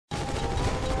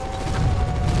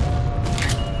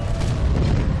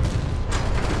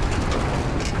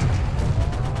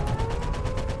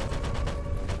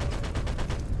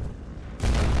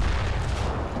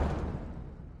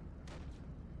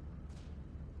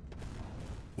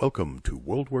Welcome to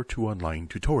World War II Online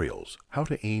Tutorials, how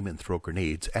to aim and throw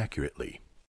grenades accurately.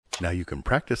 Now you can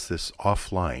practice this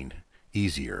offline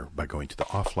easier by going to the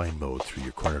offline mode through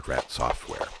your Cornered Rat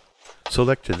software.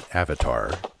 Select an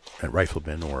avatar, a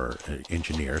rifleman or an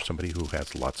engineer, somebody who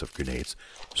has lots of grenades,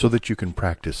 so that you can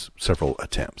practice several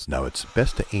attempts. Now it's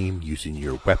best to aim using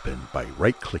your weapon by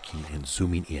right-clicking and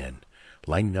zooming in,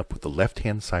 lining up with the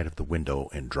left-hand side of the window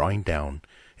and drawing down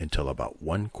until about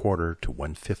 1/4 to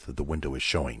 1/5 of the window is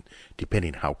showing,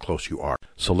 depending how close you are.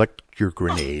 Select your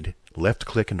grenade,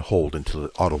 left-click and hold until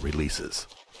it auto-releases.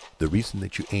 The reason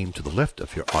that you aim to the left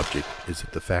of your object is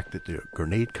the fact that the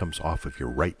grenade comes off of your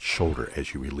right shoulder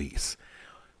as you release.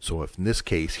 So if in this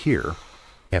case here,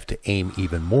 I have to aim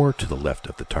even more to the left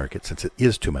of the target since it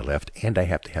is to my left, and I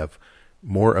have to have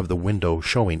more of the window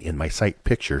showing in my sight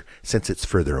picture since it's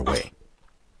further away.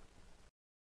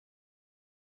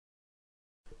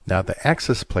 Now the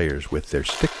Axis players with their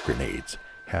stick grenades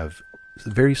have a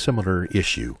very similar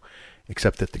issue,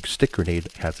 except that the stick grenade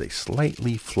has a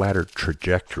slightly flatter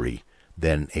trajectory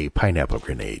than a pineapple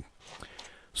grenade.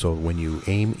 So when you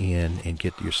aim in and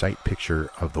get your sight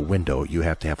picture of the window, you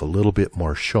have to have a little bit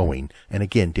more showing, and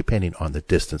again, depending on the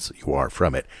distance that you are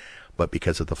from it, but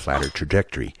because of the flatter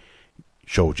trajectory,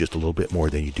 show just a little bit more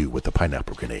than you do with the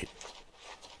pineapple grenade.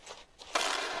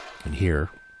 And here,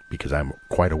 because I'm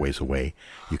quite a ways away,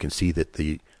 you can see that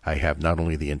I have not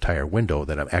only the entire window,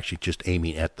 that I'm actually just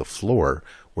aiming at the floor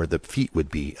where the feet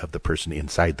would be of the person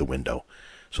inside the window,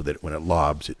 so that when it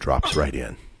lobs, it drops right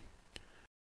in.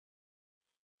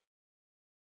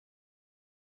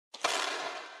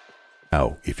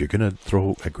 Now, if you're going to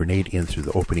throw a grenade in through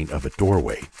the opening of a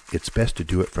doorway, it's best to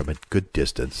do it from a good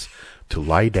distance, to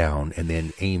lie down and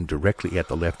then aim directly at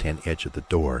the left-hand edge of the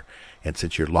door. And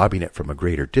since you're lobbing it from a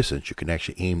greater distance, you can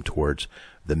actually aim towards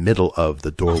the middle of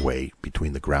the doorway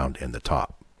between the ground and the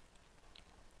top.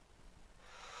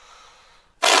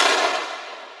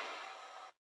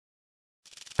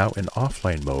 Now in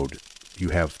offline mode,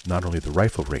 you have not only the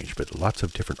rifle range, but lots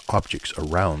of different objects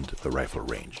around the rifle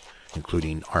range,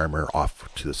 including armor off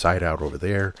to the side out over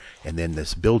there, and then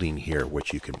this building here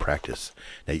which you can practice.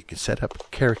 Now you can set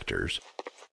up characters.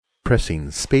 Pressing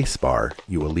spacebar,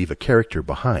 you will leave a character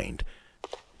behind.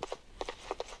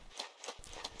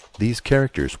 These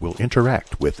characters will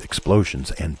interact with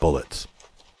explosions and bullets.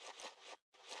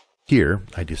 Here,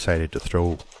 I decided to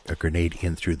throw a grenade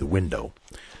in through the window.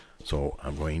 So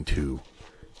I'm going to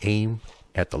aim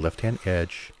at the left-hand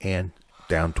edge and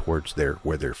down towards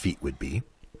where their feet would be,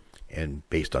 and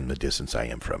based on the distance I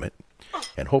am from it.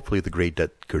 And hopefully the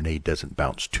grenade doesn't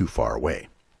bounce too far away.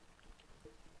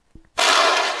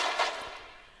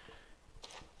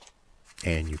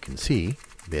 And you can see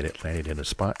that it landed in a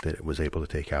spot that it was able to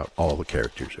take out all the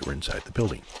characters that were inside the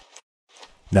building.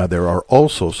 Now there are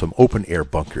also some open air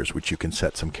bunkers which you can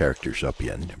set some characters up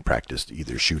in and practice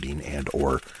either shooting and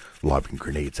or lobbing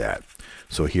grenades at.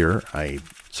 So here I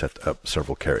set up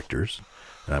several characters,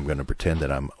 and I'm going to pretend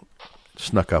that I'm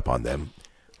snuck up on them.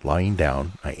 Lying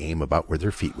down, I aim about where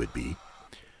their feet would be,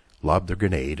 lob the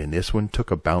grenade, and this one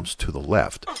took a bounce to the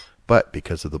left, but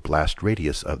because of the blast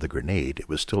radius of the grenade, it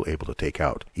was still able to take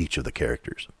out each of the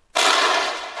characters.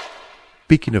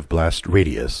 Speaking of blast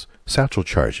radius, satchel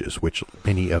charges, which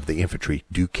many of the infantry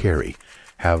do carry,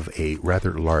 have a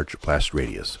rather large blast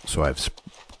radius. So I've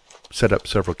set up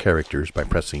several characters by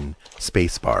pressing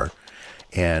spacebar,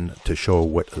 and to show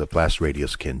what the blast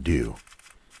radius can do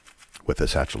with a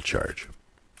satchel charge.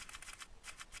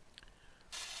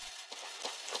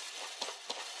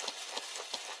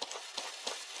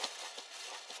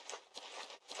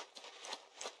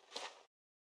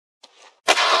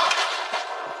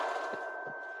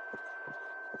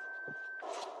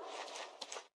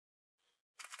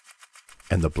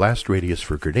 And the blast radius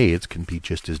for grenades can be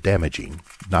just as damaging,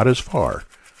 not as far,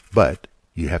 but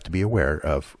you have to be aware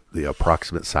of the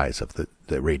approximate size of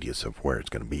the radius of where it's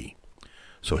going to be.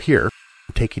 So here,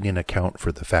 taking in account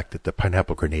for the fact that the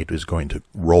pineapple grenade is going to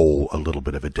roll a little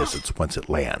bit of a distance once it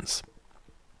lands.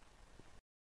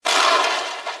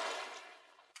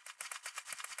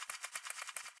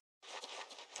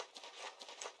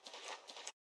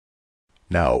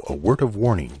 Now, a word of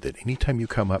warning that anytime you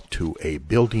come up to a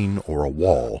building or a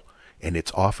wall and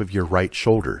it's off of your right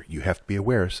shoulder, you have to be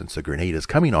aware, since the grenade is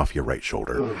coming off your right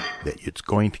shoulder, that it's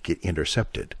going to get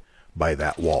intercepted by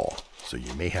that wall. So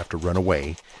you may have to run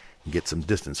away and get some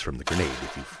distance from the grenade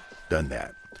if you've done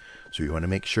that. So you want to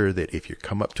make sure that if you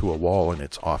come up to a wall and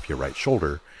it's off your right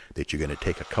shoulder, that you're going to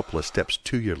take a couple of steps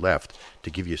to your left to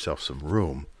give yourself some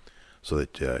room so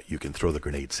that you can throw the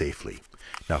grenade safely.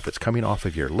 Now, if it's coming off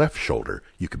of your left shoulder,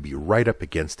 you can be right up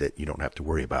against it. You don't have to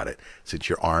worry about it, since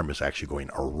your arm is actually going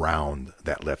around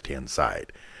that left-hand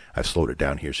side. I've slowed it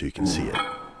down here so you can see it.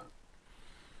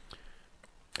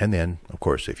 And then, of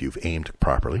course, if you've aimed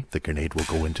properly, the grenade will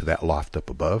go into that loft up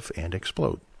above and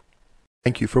explode.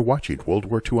 Thank you for watching World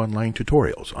War II Online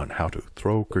tutorials on how to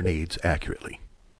throw grenades accurately.